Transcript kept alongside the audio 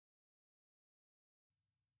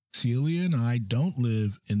Celia and I don't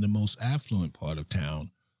live in the most affluent part of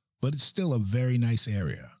town, but it's still a very nice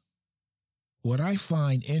area. What I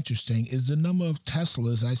find interesting is the number of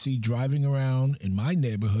Teslas I see driving around in my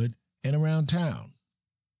neighborhood and around town.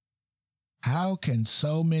 How can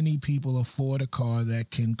so many people afford a car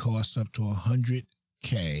that can cost up to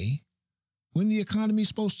 $100K when the economy is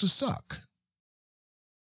supposed to suck?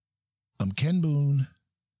 I'm Ken Boone.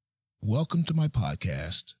 Welcome to my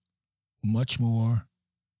podcast, Much More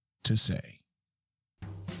to Say.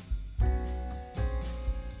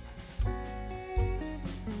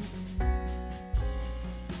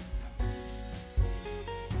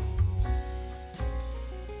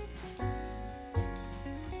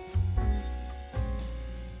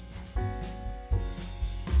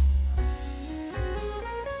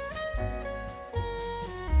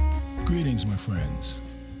 Greetings, my friends.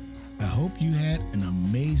 I hope you had an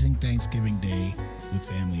amazing Thanksgiving Day with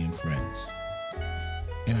family and friends.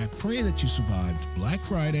 And I pray that you survived Black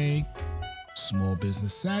Friday, Small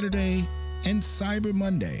Business Saturday, and Cyber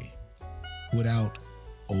Monday without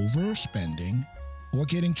overspending or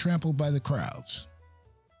getting trampled by the crowds.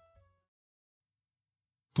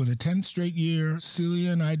 For the 10th straight year,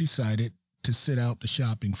 Celia and I decided to sit out the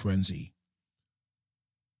shopping frenzy.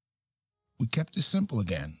 We kept it simple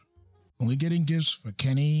again. Only getting gifts for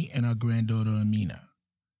Kenny and our granddaughter Amina.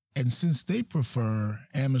 And since they prefer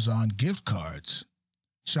Amazon gift cards,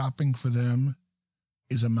 shopping for them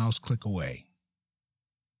is a mouse click away.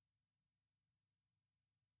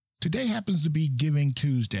 Today happens to be Giving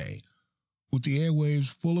Tuesday, with the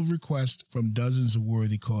airwaves full of requests from dozens of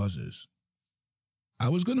worthy causes. I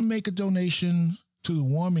was going to make a donation to the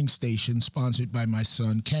warming station sponsored by my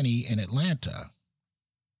son Kenny in Atlanta.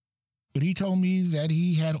 But he told me that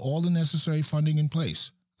he had all the necessary funding in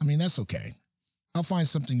place. I mean, that's okay. I'll find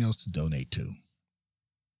something else to donate to.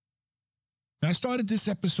 I started this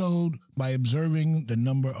episode by observing the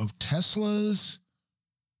number of Teslas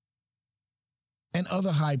and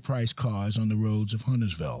other high-priced cars on the roads of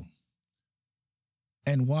Huntersville.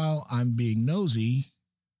 And while I'm being nosy,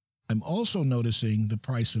 I'm also noticing the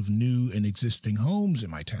price of new and existing homes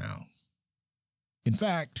in my town. In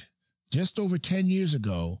fact, just over 10 years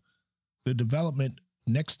ago, the development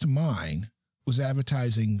next to mine was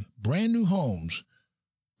advertising brand new homes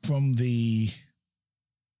from the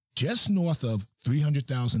just north of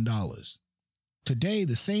 $300,000. Today,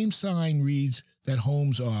 the same sign reads that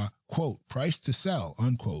homes are, quote, priced to sell,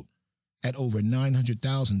 unquote, at over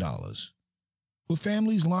 $900,000, with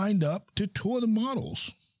families lined up to tour the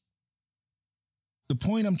models. The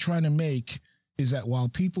point I'm trying to make is that while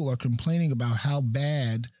people are complaining about how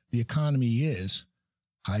bad the economy is,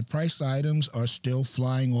 high-priced items are still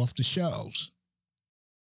flying off the shelves.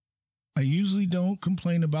 I usually don't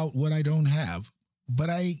complain about what I don't have, but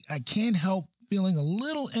I can't help feeling a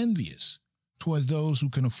little envious towards those who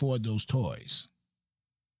can afford those toys.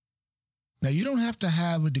 Now, you don't have to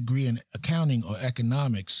have a degree in accounting or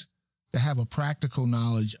economics to have a practical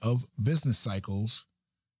knowledge of business cycles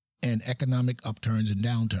and economic upturns and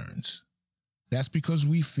downturns. That's because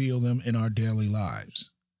we feel them in our daily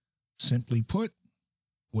lives. Simply put,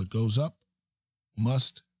 what goes up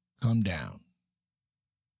must come down.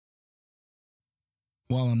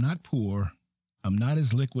 While I'm not poor, I'm not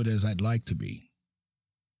as liquid as I'd like to be.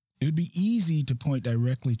 It would be easy to point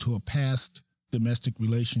directly to a past domestic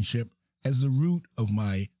relationship as the root of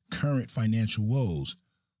my current financial woes,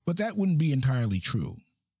 but that wouldn't be entirely true.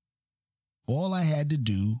 All I had to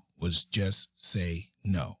do was just say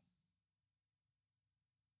no.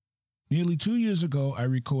 Nearly 2 years ago, I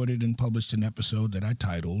recorded and published an episode that I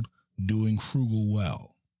titled Doing Frugal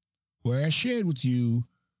Well, where I shared with you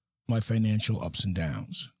my financial ups and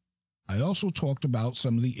downs. I also talked about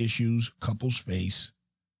some of the issues couples face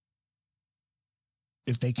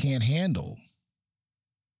if they can't handle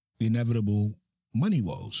the inevitable money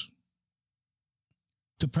woes.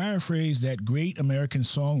 To paraphrase that great American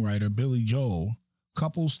songwriter Billy Joel,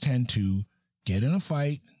 couples tend to get in a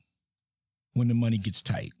fight when the money gets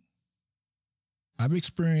tight. I've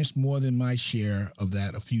experienced more than my share of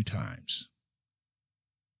that a few times.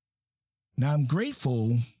 Now, I'm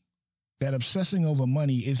grateful that obsessing over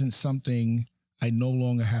money isn't something I no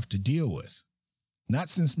longer have to deal with. Not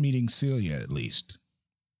since meeting Celia, at least.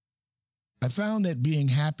 I found that being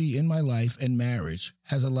happy in my life and marriage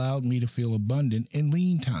has allowed me to feel abundant in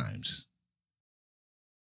lean times.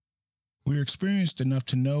 We're experienced enough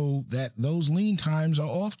to know that those lean times are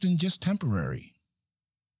often just temporary.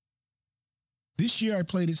 This year I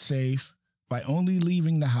played it safe by only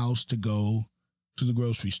leaving the house to go to the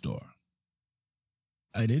grocery store.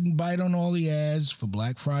 I didn't bite on all the ads for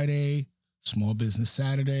Black Friday, Small Business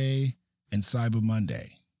Saturday, and Cyber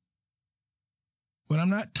Monday. but I'm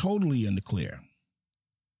not totally in the clear.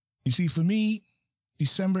 You see, for me,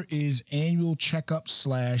 December is annual checkup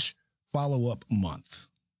 / follow-up month.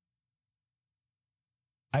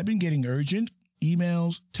 I've been getting urgent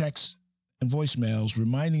emails, texts, and voicemails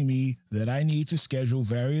reminding me that I need to schedule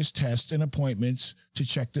various tests and appointments to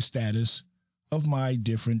check the status of my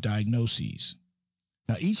different diagnoses.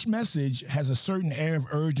 Now, each message has a certain air of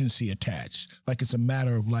urgency attached, like it's a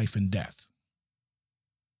matter of life and death.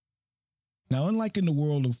 Now, unlike in the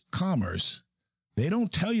world of commerce, they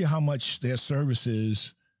don't tell you how much their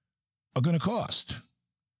services are going to cost.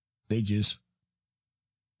 They just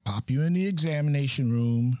pop you in the examination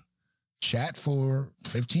room, chat for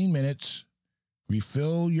 15 minutes,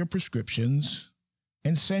 refill your prescriptions,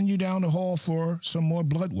 and send you down the hall for some more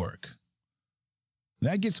blood work.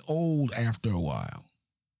 That gets old after a while.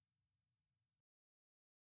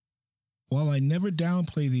 While I never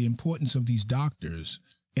downplay the importance of these doctors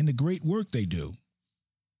and the great work they do,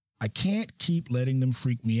 I can't keep letting them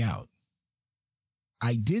freak me out.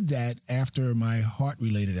 I did that after my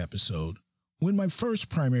heart-related episode, when my first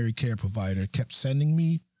primary care provider kept sending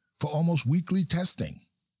me for almost weekly testing.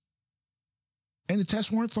 And the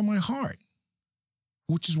tests weren't for my heart,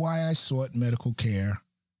 which is why I sought medical care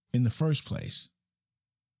in the first place.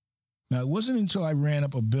 Now, it wasn't until I ran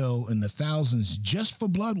up a bill in the thousands just for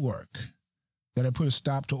blood work that I put a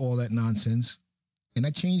stop to all that nonsense, and I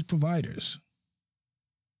changed providers.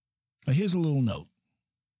 Now, here's a little note.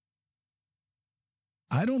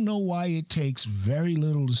 I don't know why it takes very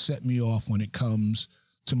little to set me off when it comes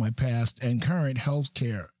to my past and current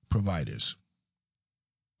healthcare providers.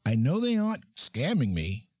 I know they aren't scamming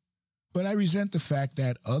me, but I resent the fact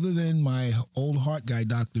that other than my old heart guy,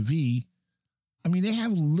 Dr. V, they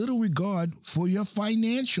have little regard for your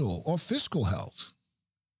financial or fiscal health.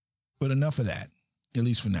 But enough of that, at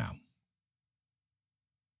least for now.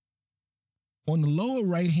 On the lower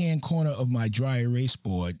right-hand corner of my dry erase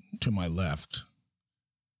board to my left,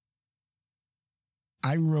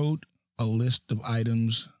 I wrote a list of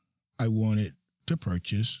items I wanted to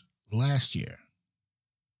purchase last year.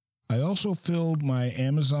 I also filled my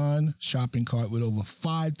Amazon shopping cart with over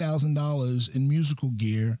 $5,000 in musical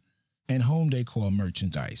gear and home decor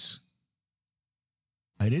merchandise.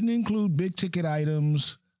 I didn't include big-ticket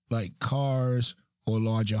items like cars or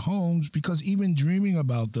larger homes because even dreaming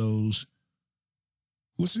about those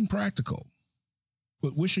was impractical.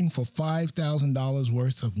 But wishing for $5,000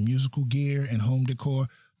 worth of musical gear and home decor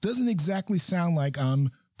doesn't exactly sound like I'm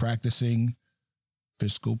practicing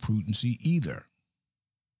fiscal prudency either.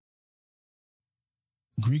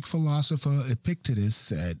 Greek philosopher Epictetus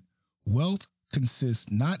said, "Wealth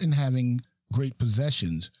consists not in having great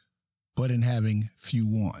possessions, but in having few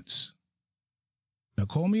wants." Now,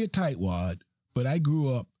 call me a tightwad, but I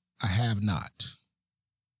grew up a have-not.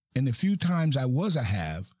 And the few times I was a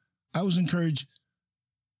have, I was encouraged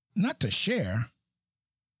not to share,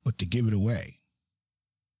 but to give it away.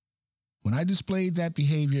 When I displayed that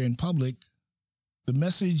behavior in public, the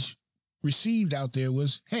message received out there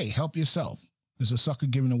was, hey, help yourself. There's a sucker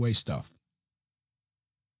giving away stuff.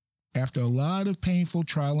 After a lot of painful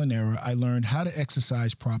trial and error, I learned how to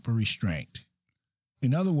exercise proper restraint.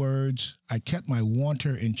 In other words, I kept my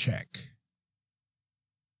wanter in check.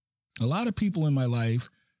 A lot of people in my life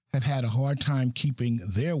have had a hard time keeping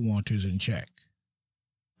their wanters in check.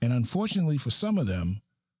 And unfortunately for some of them,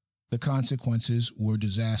 the consequences were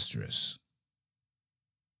disastrous.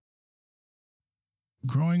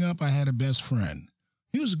 Growing up, I had a best friend.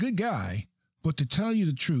 He was a good guy, but to tell you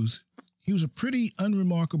the truth, he was a pretty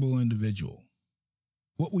unremarkable individual.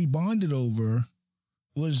 What we bonded over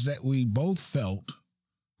was that we both felt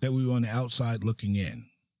that we were on the outside looking in.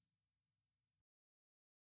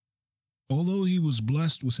 Although he was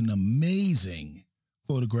blessed with an amazing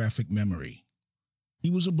photographic memory, he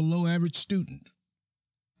was a below-average student.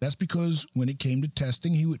 That's because when it came to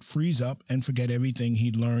testing, he would freeze up and forget everything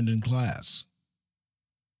he'd learned in class.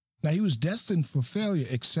 Now, he was destined for failure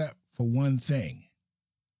except for one thing.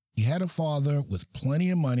 He had a father with plenty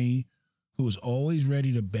of money who was always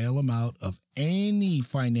ready to bail him out of any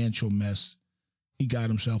financial mess he got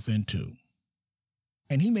himself into.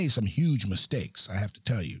 And he made some huge mistakes, I have to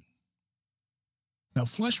tell you. Now,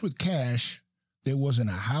 flush with cash, there wasn't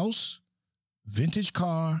a house, vintage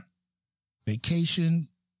car, vacation,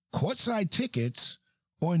 courtside tickets,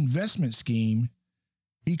 or investment scheme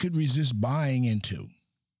he could resist buying into.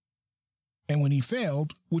 And when he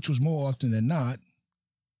failed, which was more often than not,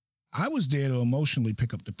 I was there to emotionally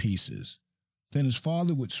pick up the pieces. Then his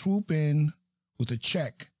father would swoop in with a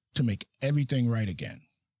check to make everything right again.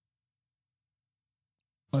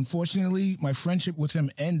 Unfortunately, my friendship with him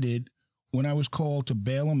ended when I was called to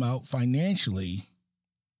bail him out financially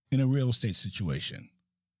in a real estate situation.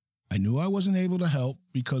 I knew I wasn't able to help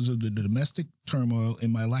because of the domestic turmoil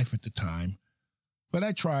in my life at the time, but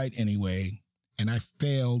I tried anyway, and I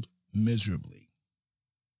failed miserably.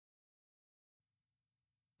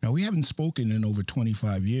 Now, we haven't spoken in over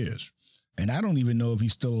 25 years, and I don't even know if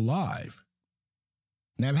he's still alive.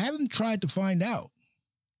 And I haven't tried to find out,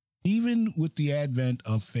 even with the advent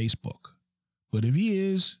of Facebook. But if he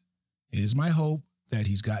is, it is my hope that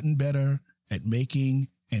he's gotten better at making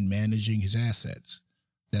and managing his assets.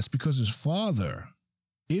 That's because his father,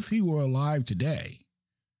 if he were alive today,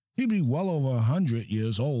 he'd be well over 100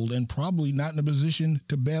 years old and probably not in a position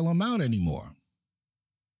to bail him out anymore.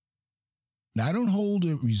 Now, I don't hold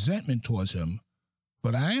a resentment towards him,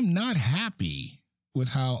 but I am not happy with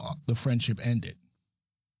how the friendship ended.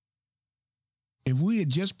 If we had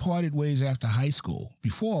just parted ways after high school,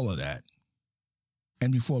 before all of that,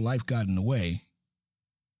 and before life got in the way,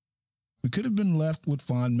 we could have been left with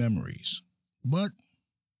fond memories. But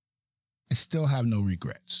I still have no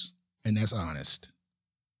regrets, and that's honest.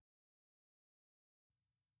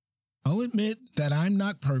 I'll admit that I'm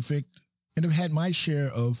not perfect and have had my share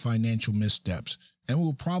of financial missteps and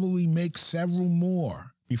will probably make several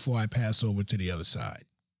more before I pass over to the other side.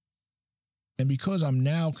 And because I'm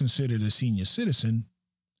now considered a senior citizen,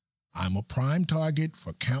 I'm a prime target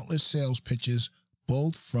for countless sales pitches,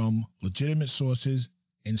 both from legitimate sources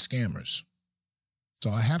and scammers.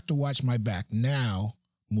 So I have to watch my back now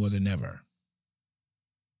more than ever.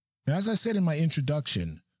 Now, as I said in my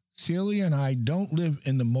introduction, Celia and I don't live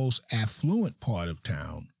in the most affluent part of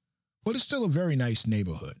town, but it's still a very nice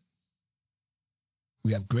neighborhood.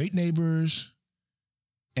 We have great neighbors,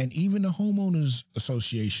 and even the homeowners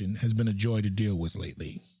association has been a joy to deal with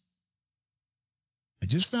lately. I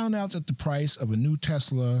just found out that the price of a new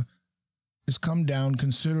Tesla has come down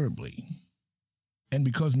considerably. And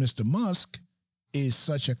because Mr. Musk is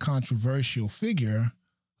such a controversial figure,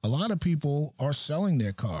 a lot of people are selling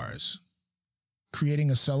their cars, creating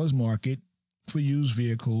a seller's market for used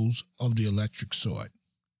vehicles of the electric sort.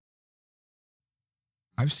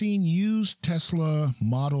 I've seen used Tesla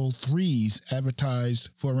Model 3s advertised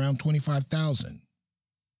for around $25,000.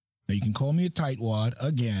 Now, you can call me a tightwad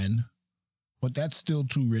again, but that's still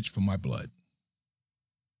too rich for my blood.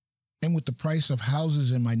 And with the price of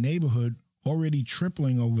houses in my neighborhood already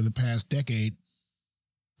tripling over the past decade,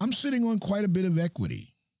 I'm sitting on quite a bit of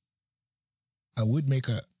equity. I would make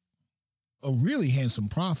a really handsome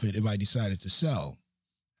profit if I decided to sell.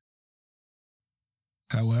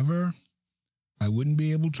 However, I wouldn't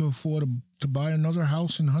be able to afford to buy another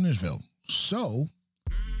house in Huntersville. So,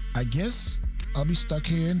 I guess I'll be stuck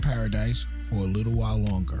here in paradise for a little while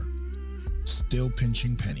longer, still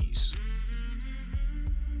pinching pennies.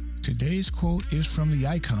 Today's quote is from the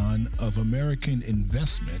icon of American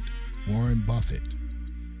investment, Warren Buffett.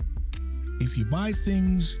 If you buy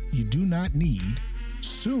things you do not need,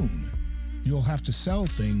 soon you'll have to sell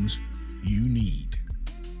things you need.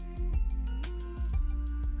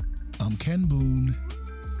 I'm Ken Boone.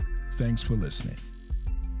 Thanks for listening.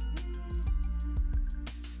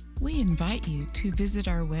 We invite you to visit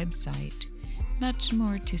our website,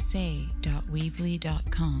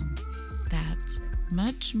 muchmoretosay.weebly.com. That's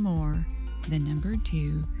muchmore,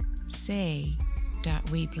 2,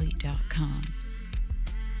 say.weebly.com.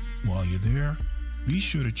 While you're there, be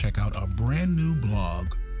sure to check out our brand new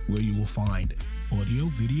blog where you will find audio,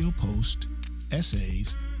 video posts,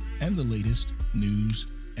 essays, and the latest news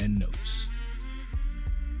and notes.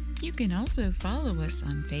 You can also follow us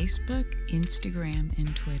on Facebook, Instagram,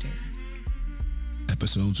 and Twitter.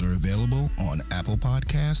 Episodes are available on Apple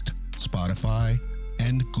Podcast, Spotify,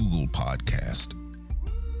 and Google Podcast.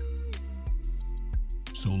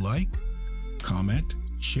 So like, comment,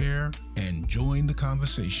 share, and join the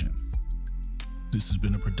conversation. This has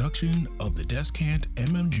been a production of the Descant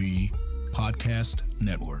MMG Podcast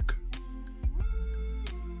Network.